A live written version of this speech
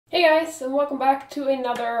Hey guys, and welcome back to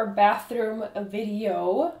another bathroom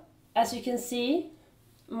video. As you can see,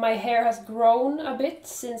 my hair has grown a bit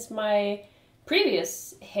since my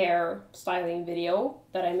previous hair styling video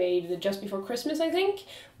that I made just before Christmas, I think,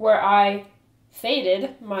 where I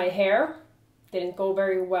faded my hair. Didn't go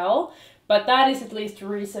very well, but that is at least the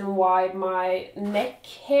reason why my neck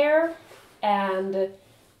hair and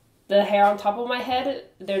the hair on top of my head,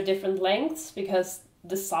 they're different lengths, because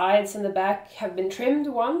the sides and the back have been trimmed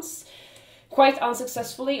once, quite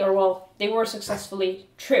unsuccessfully, or well, they were successfully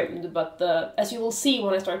trimmed, but as you will see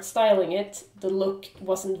when I start styling it, the look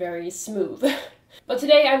wasn't very smooth. But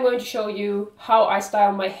today I'm going to show you how I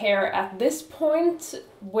style my hair at this point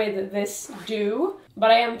with this do, but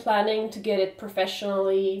I am planning to get it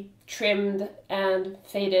professionally trimmed and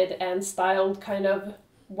faded and styled kind of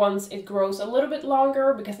once it grows a little bit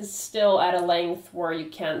longer, because it's still at a length where you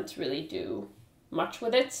can't really do much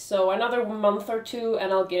with it. So another month or two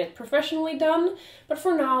and I'll get it professionally done, but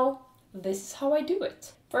for now this is how I do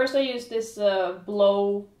it. First I use this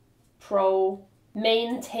Blow Pro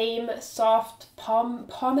Mane Tame Soft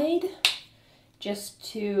Pomade just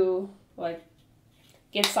to like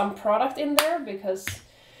get some product in there, because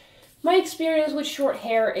my experience with short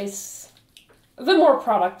hair is the more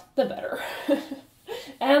product the better.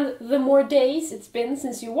 And the more days it's been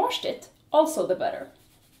since you washed it, also the better.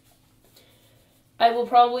 I will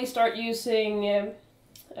probably start using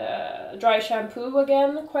dry shampoo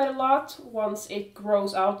again quite a lot once it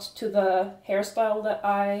grows out to the hairstyle that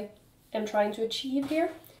I am trying to achieve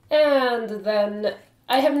here. And then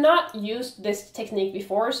I have not used this technique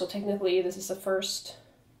before, so technically this is a first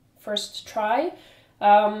try.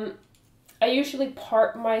 I usually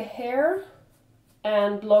part my hair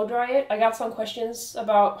and blow dry it. I got some questions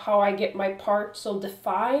about how I get my part so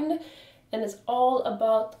defined, and it's all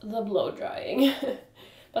about the blow drying.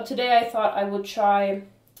 But today I thought I would try,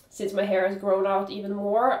 since my hair has grown out even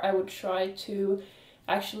more, I would try to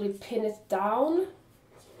actually pin it down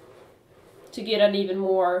to get an even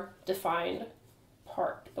more defined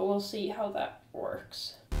part. But we'll see how that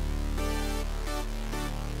works.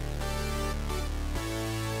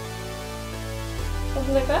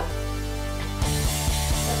 Something like that.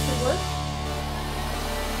 That should work.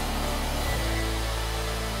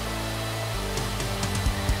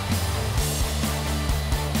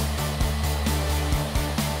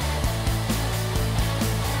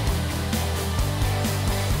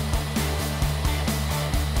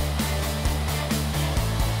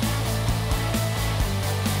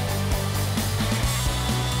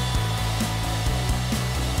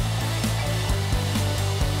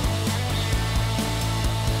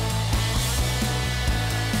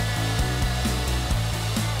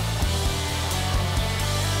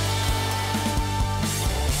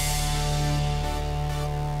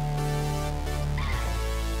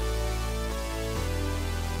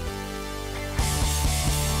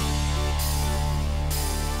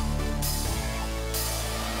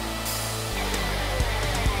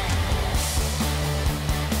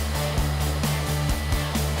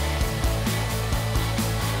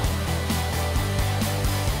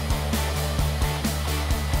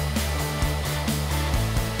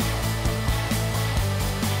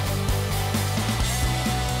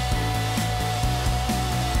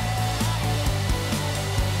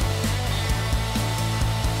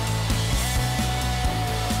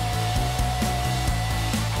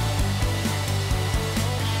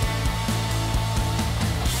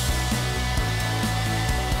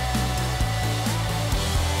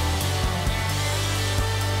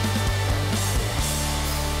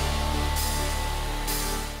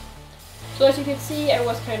 So as you can see, I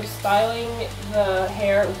was kind of styling the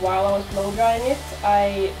hair while I was blow drying it.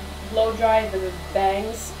 I blow dry the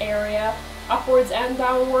bangs area upwards and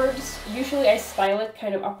downwards. Usually I style it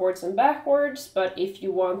kind of upwards and backwards, but if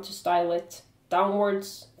you want to style it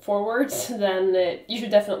downwards, forwards, then you should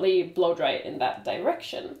definitely blow dry it in that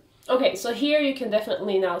direction. Okay, so here you can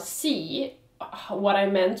definitely now see what I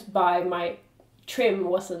meant by my trim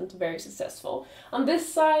wasn't very successful. On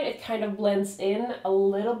this side it kind of blends in a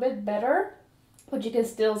little bit better, but you can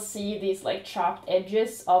still see these like chopped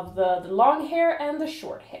edges of the long hair and the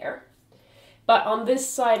short hair. But on this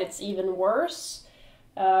side it's even worse.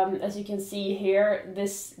 As you can see here,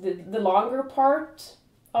 the longer part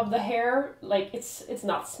of the hair, like it's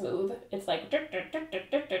not smooth. It's like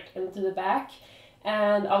into the back,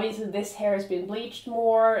 and obviously this hair has been bleached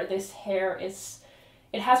more. This hair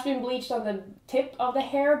it has been bleached on the tip of the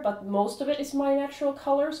hair, but most of it is my natural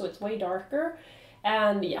color, so it's way darker.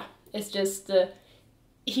 And yeah, it's just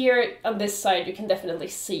here on this side you can definitely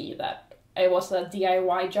see that it was a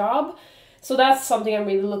DIY job. So that's something I'm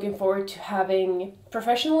really looking forward to having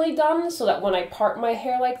professionally done, so that when I part my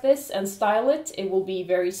hair like this and style it, it will be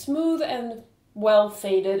very smooth and well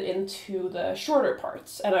faded into the shorter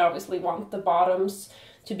parts. And I obviously want the bottoms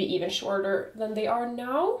to be even shorter than they are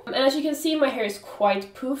now. And as you can see, my hair is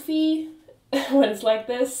quite poofy when it's like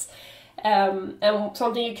this. And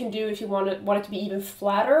something you can do if you want it to be even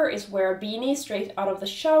flatter is wear a beanie straight out of the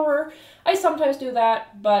shower. I sometimes do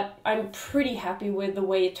that, but I'm pretty happy with the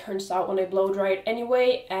way it turns out when I blow dry it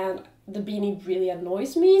anyway, and the beanie really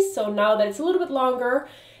annoys me. So now that it's a little bit longer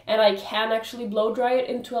and I can actually blow dry it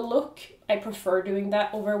into a look, I prefer doing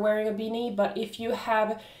that over wearing a beanie. But if you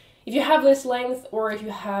have this length, or if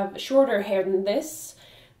you have shorter hair than this,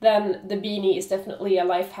 then the beanie is definitely a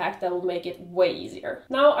life hack that will make it way easier.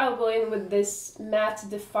 Now I'll go in with this matte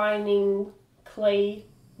defining clay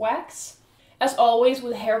wax. As always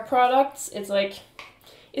with hair products, it's like,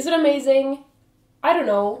 is it amazing? I don't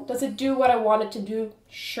know. Does it do what I want it to do?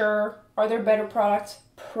 Sure. Are there better products?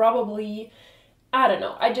 Probably. I don't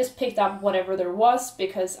know. I just picked up whatever there was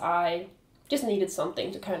because I just needed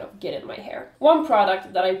something to kind of get in my hair. One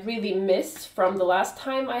product that I really missed from the last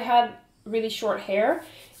time I had really short hair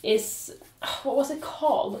is, what was it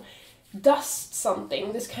called? Dust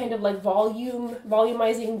something, this kind of like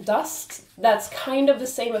volumizing dust that's kind of the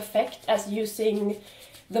same effect as using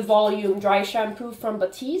the volume dry shampoo from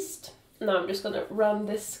Batiste. Now I'm just gonna run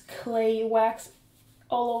this clay wax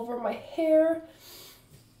all over my hair.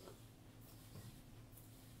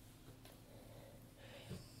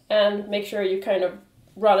 And make sure you kind of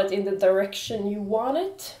run it in the direction you want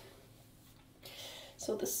it.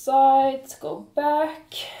 So the sides go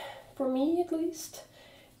back, for me at least.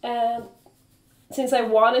 And since I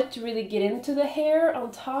want it to really get into the hair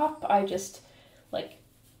on top, I just like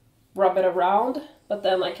rub it around, but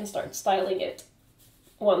then I can start styling it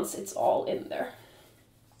once it's all in there.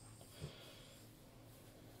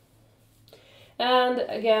 And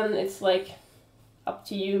again, it's like up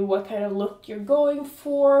to you what kind of look you're going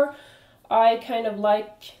for. I kind of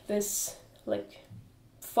like this like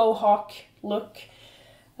faux hawk look.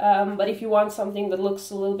 But if you want something that looks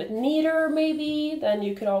a little bit neater maybe, then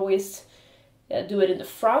you could always do it in the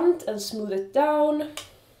front and smooth it down.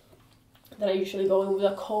 Then I usually go in with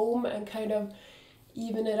a comb and kind of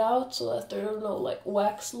even it out so that there are no like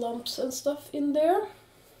wax lumps and stuff in there.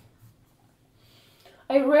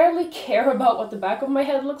 I rarely care about what the back of my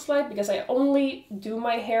head looks like because I only do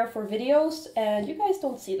my hair for videos, and you guys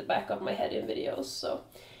don't see the back of my head in videos, so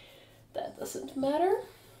that doesn't matter.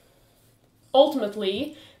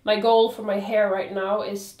 Ultimately, my goal for my hair right now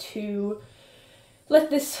is to let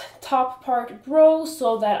this top part grow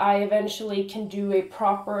so that I eventually can do a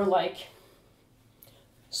proper like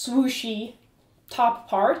swooshy top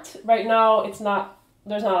part. Right now there's not a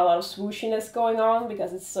lot of swooshiness going on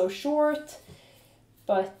because it's so short,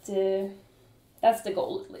 but that's the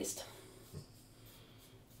goal at least.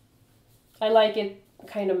 I like it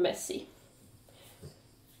kind of messy.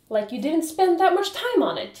 Like you didn't spend that much time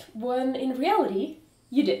on it, when in reality,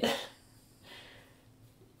 you did.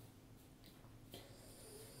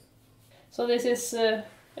 So this is, I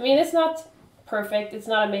mean, it's not perfect, it's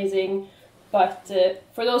not amazing, but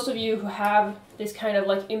for those of you who have this kind of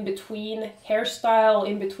like in-between hairstyle,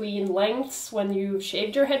 in-between lengths when you've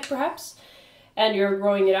shaved your head perhaps, and you're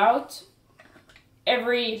growing it out,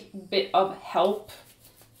 every bit of help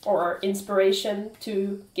or inspiration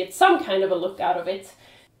to get some kind of a look out of it.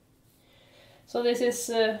 So this is,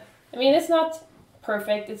 I mean, it's not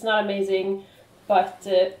perfect, it's not amazing, but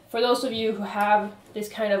for those of you who have this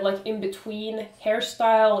kind of like in-between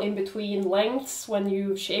hairstyle, in-between lengths when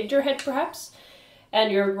you've shaved your head perhaps,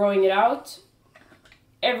 and you're growing it out,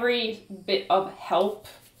 every bit of help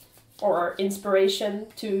or inspiration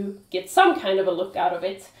to get some kind of a look out of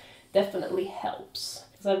it definitely helps.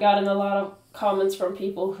 Because I've gotten a lot of comments from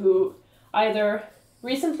people who either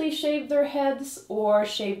recently shaved their heads or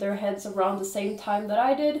shaved their heads around the same time that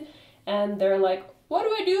I did, and they're like, what do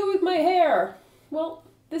I do with my hair? Well,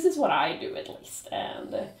 this is what I do at least,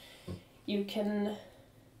 and you can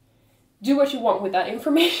do what you want with that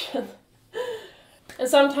information. And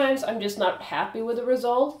sometimes I'm just not happy with the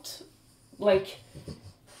result. Like,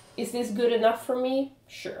 is this good enough for me?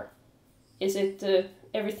 Sure. Is it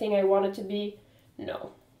everything I want it to be?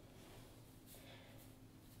 No.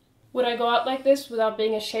 Would I go out like this without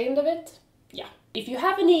being ashamed of it? Yeah. If you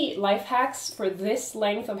have any life hacks for this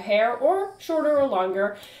length of hair, or shorter or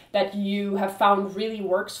longer, that you have found really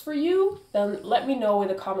works for you, then let me know in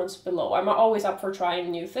the comments below. I'm always up for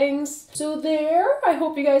trying new things. So there, I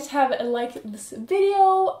hope you guys have liked this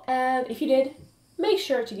video, and if you did, make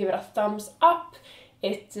sure to give it a thumbs up.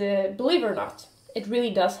 It, believe it or not, It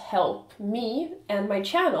really does help me and my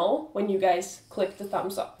channel when you guys click the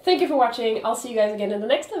thumbs up. Thank you for watching. I'll see you guys again in the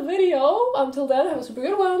next video. Until then, have a super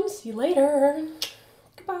good one. See you later.